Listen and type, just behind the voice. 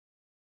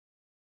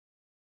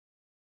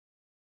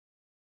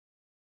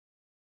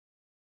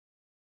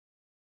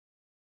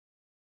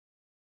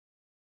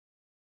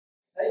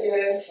Hi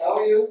guys, how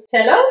are you?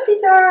 Hello,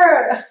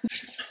 Peter!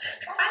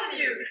 How are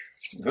you?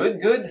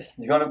 Good, good. Do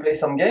you want to play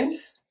some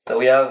games? So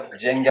we have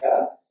Jenga,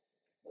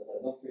 but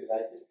I don't really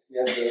like it. We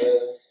have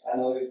the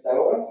another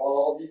tower,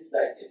 or this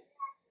dice game.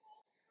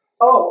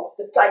 Oh,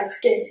 the dice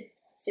game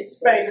seems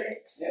very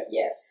great. Yeah.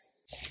 Yes.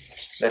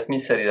 Let me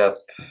set it up.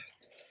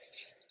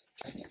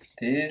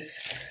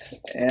 This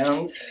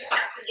and...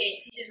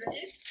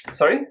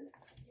 Sorry?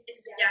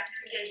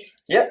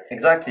 Yeah,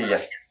 exactly,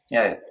 yeah.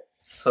 Yeah.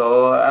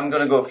 So I'm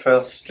gonna go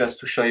first just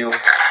to show you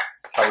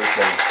how we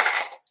play.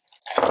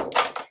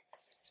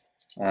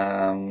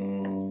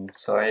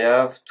 So I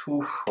have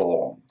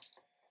 2-4.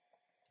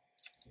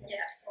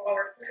 Yes,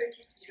 or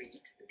 33 at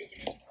the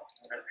beginning.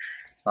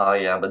 Oh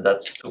yeah, but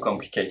that's too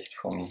complicated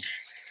for me.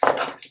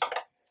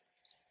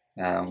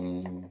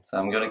 So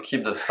I'm gonna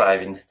keep the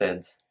 5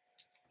 instead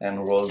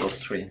and roll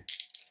those 3.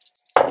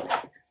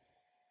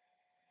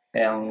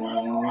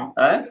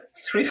 And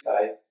 3, 5.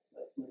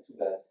 That's not too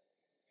bad.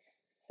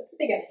 That's a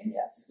beginning,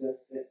 yes.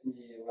 Just let me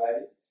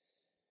write it.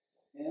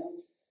 And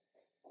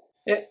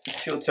yeah,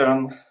 it's your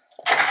turn.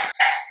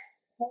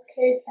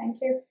 Okay, thank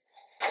you.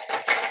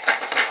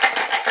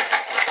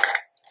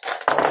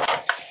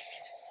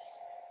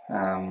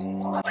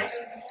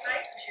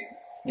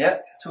 Yeah,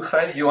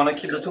 2-5. You wanna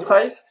keep the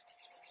 2-5?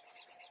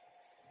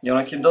 You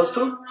wanna keep those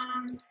 2?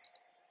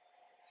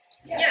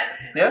 Yes.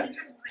 Yeah?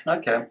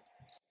 Okay.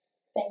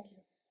 Thank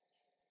you.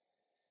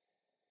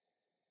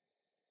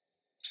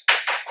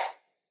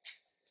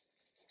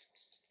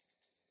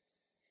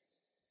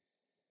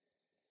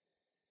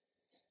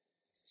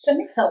 Can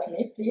you help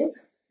me, please?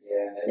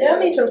 Yeah, They are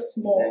a little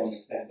small.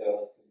 Center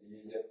would be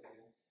easier for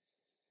you.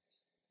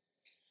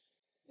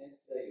 Yeah,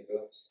 there you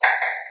go.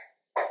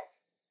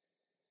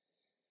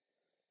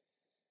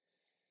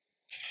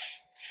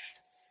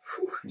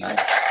 Whew,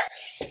 nice.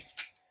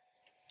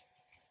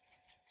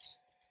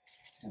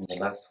 And the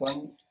last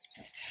one.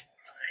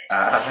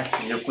 Ah,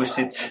 you pushed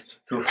it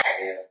too far.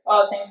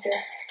 Oh, thank you.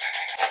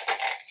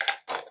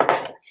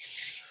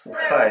 So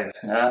 5.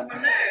 No. Oh,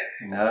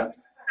 No. no.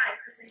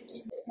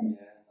 Yeah,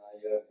 now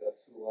you have got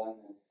 2, 1,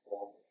 and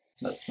 4.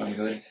 That's not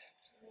good.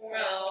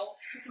 Well,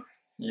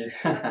 Yeah.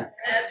 okay.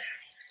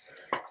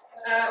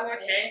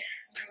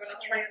 I'm gonna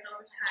try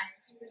another time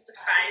with the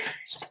 5.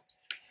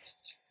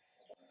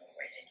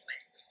 Wait, I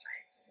like the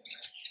 5 so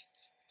much.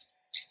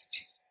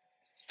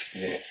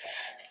 Yeah.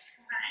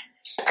 Fine.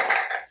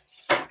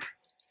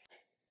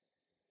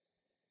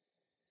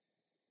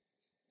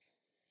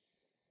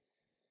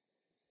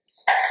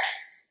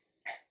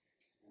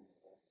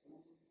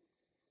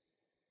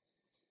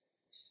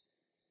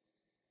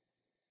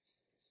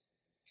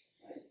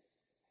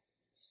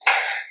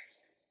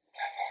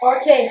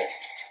 Okay,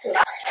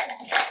 last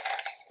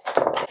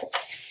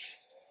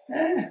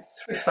one.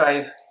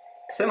 3-5.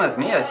 Same as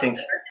me, I think.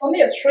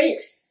 Only a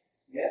tricks,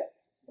 Yeah.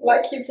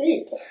 like you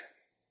did.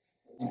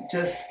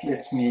 Just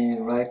let me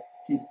write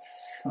it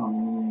on